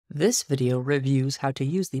This video reviews how to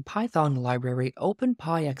use the Python library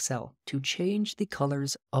OpenPyXL to change the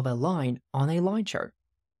colors of a line on a line chart.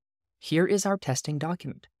 Here is our testing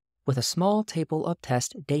document, with a small table of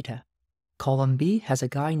test data. Column B has a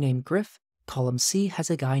guy named Griff, column C has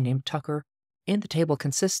a guy named Tucker, and the table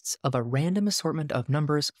consists of a random assortment of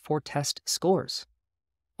numbers for test scores.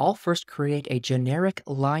 I'll first create a generic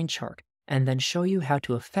line chart and then show you how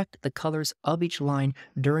to affect the colors of each line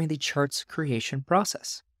during the chart's creation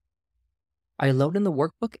process. I load in the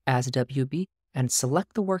workbook as WB and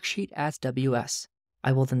select the worksheet as WS.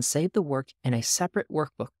 I will then save the work in a separate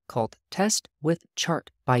workbook called Test with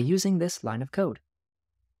Chart by using this line of code.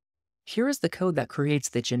 Here is the code that creates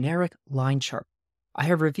the generic line chart. I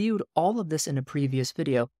have reviewed all of this in a previous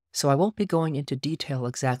video, so I won't be going into detail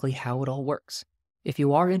exactly how it all works. If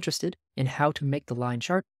you are interested in how to make the line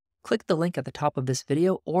chart, click the link at the top of this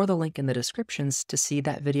video or the link in the descriptions to see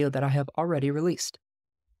that video that I have already released.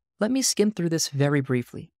 Let me skim through this very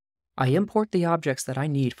briefly. I import the objects that I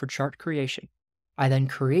need for chart creation. I then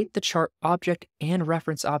create the chart object and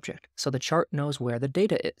reference object so the chart knows where the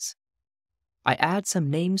data is. I add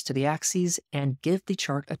some names to the axes and give the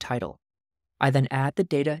chart a title. I then add the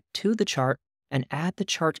data to the chart and add the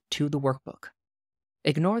chart to the workbook.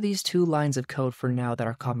 Ignore these two lines of code for now that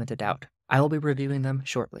are commented out. I will be reviewing them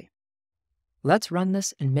shortly. Let's run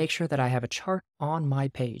this and make sure that I have a chart on my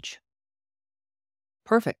page.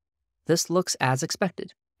 Perfect. This looks as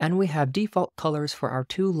expected, and we have default colors for our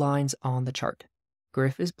two lines on the chart.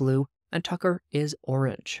 Griff is blue and Tucker is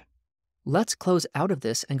orange. Let's close out of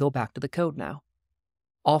this and go back to the code now.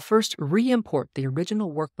 I'll first re-import the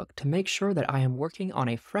original workbook to make sure that I am working on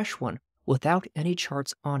a fresh one without any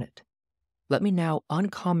charts on it. Let me now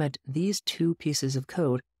uncomment these two pieces of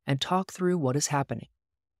code and talk through what is happening.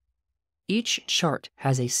 Each chart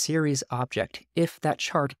has a series object if that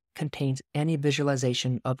chart contains any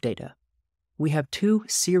visualization of data. We have two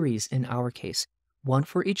series in our case, one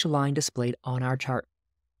for each line displayed on our chart.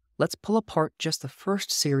 Let's pull apart just the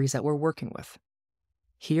first series that we're working with.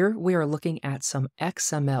 Here we are looking at some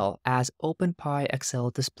XML as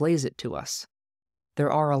OpenPyXL displays it to us.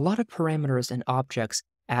 There are a lot of parameters and objects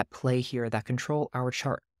at play here that control our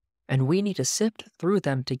chart, and we need to sift through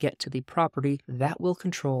them to get to the property that will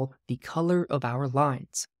control the color of our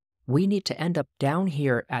lines. We need to end up down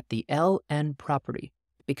here at the LN property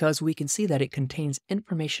because we can see that it contains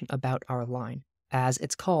information about our line, as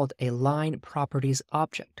it's called a line properties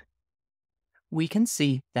object. We can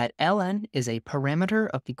see that LN is a parameter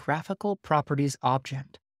of the graphical properties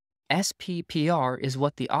object. SPPR is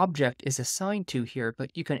what the object is assigned to here,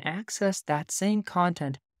 but you can access that same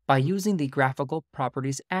content by using the graphical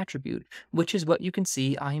properties attribute, which is what you can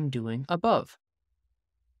see I am doing above.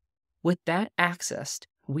 With that accessed,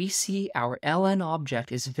 we see our LN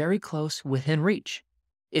object is very close within reach.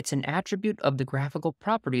 It's an attribute of the graphical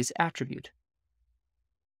properties attribute.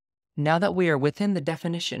 Now that we are within the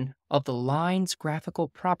definition of the line's graphical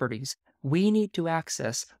properties, we need to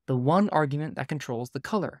access the one argument that controls the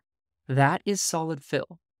color. That is solid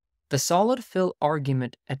fill. The solid fill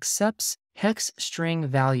argument accepts hex string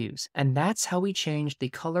values, and that's how we change the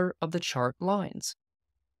color of the chart lines.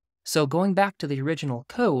 So going back to the original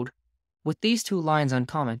code, with these two lines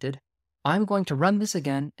uncommented, I'm going to run this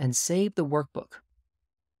again and save the workbook.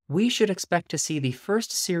 We should expect to see the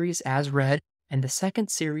first series as red and the second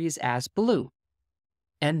series as blue.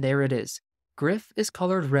 And there it is. Griff is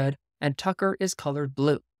colored red and Tucker is colored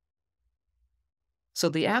blue. So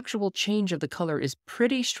the actual change of the color is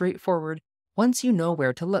pretty straightforward once you know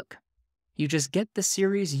where to look. You just get the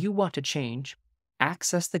series you want to change,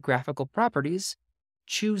 access the graphical properties,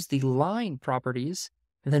 choose the line properties,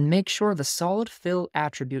 and then make sure the solid fill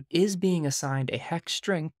attribute is being assigned a hex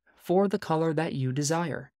string for the color that you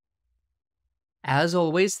desire. As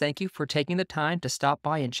always, thank you for taking the time to stop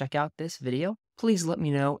by and check out this video. Please let me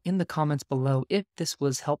know in the comments below if this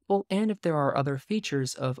was helpful and if there are other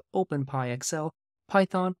features of OpenPyXL,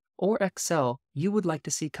 Python, or Excel you would like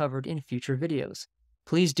to see covered in future videos.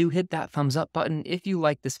 Please do hit that thumbs up button if you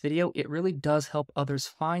like this video. It really does help others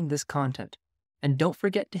find this content. And don't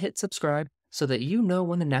forget to hit subscribe so that you know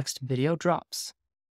when the next video drops.